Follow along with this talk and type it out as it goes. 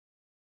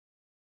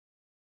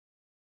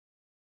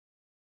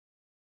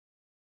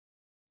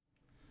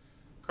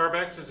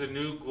CARB-X is a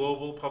new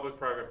global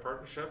public-private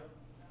partnership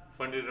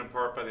funded in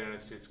part by the United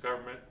States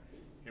government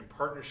in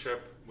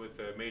partnership with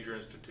major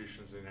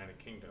institutions in the United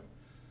Kingdom.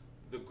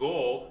 The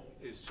goal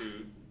is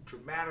to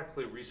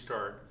dramatically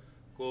restart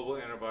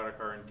global antibiotic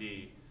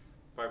R&D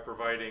by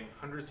providing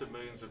hundreds of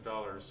millions of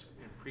dollars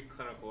in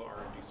preclinical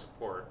R&D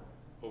support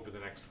over the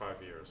next 5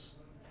 years.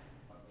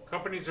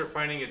 Companies are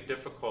finding it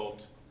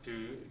difficult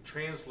to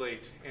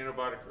translate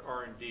antibiotic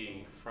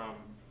R&D from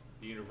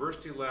the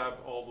university lab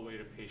all the way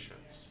to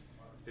patients.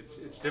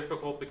 It's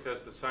difficult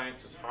because the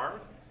science is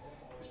hard.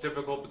 It's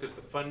difficult because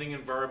the funding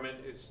environment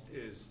is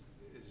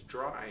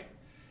dry,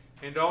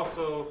 and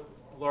also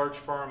large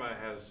pharma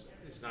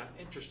is not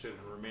interested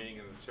in remaining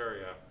in this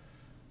area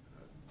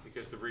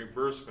because the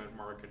reimbursement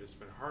market has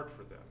been hard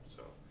for them.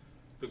 So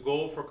the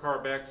goal for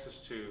CARB-X is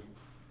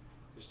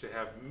to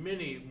have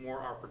many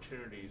more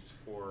opportunities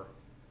for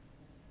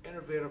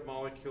innovative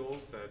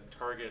molecules that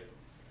target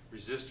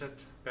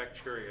resistant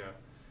bacteria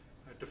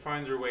to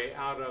find their way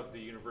out of the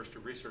university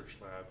research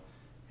lab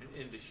and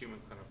into human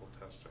clinical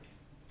testing.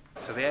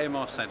 So the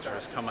AMR Centre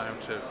has come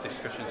out of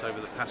discussions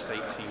over the past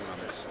 18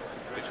 months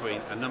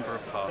between a number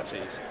of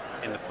parties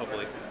in the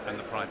public and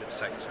the private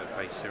sector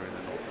based here in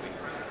the North of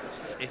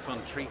England. If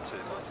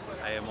untreated,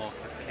 AMR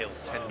could kill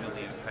 10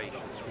 million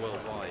patients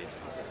worldwide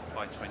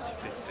by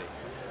 2050,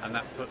 and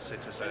that puts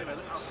it as a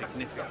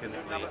significantly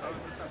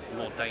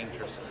more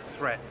dangerous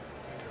threat,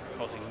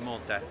 causing more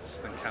deaths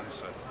than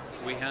cancer.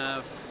 We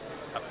have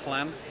a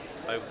plan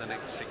over the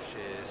next 6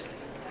 years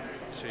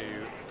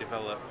to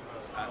develop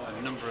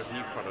a number of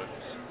new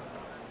products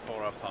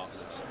for our partners.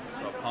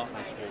 So our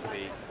partners will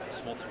be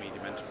small to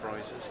medium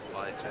enterprises,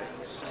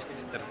 biotechs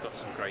that have got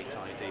some great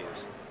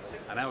ideas.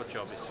 And our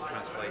job is to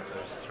translate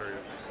those through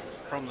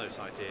from those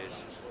ideas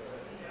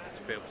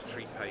to be able to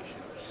treat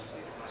patients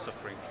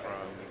suffering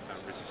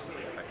from resistant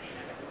infection.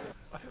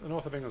 I think the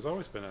North of England has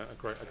always been a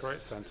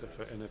great centre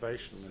for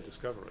innovation and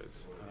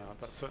discoveries.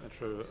 That's certainly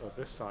true of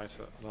this site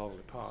at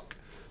Alderley Park.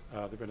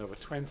 There have been over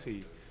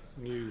 20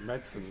 new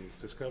medicines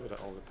discovered at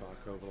Alderley Park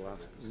over the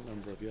last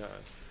number of years,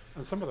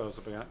 and some of those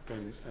have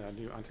been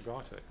new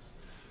antibiotics.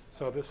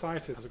 So the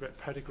site has a great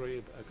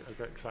pedigree, a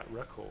great track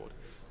record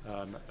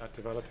at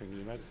developing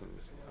new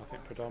medicines, I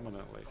think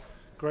predominantly.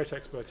 Great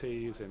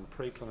expertise in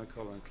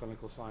preclinical and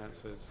clinical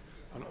sciences,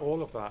 and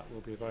all of that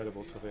will be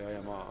available to the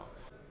AMR.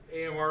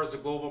 AMR is a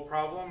global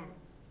problem.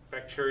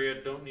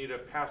 Bacteria don't need a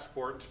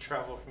passport to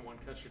travel from one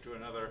country to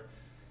another,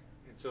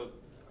 and so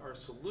our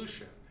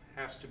solution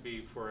has to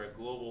be for a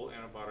global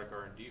antibiotic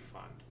R&D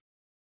fund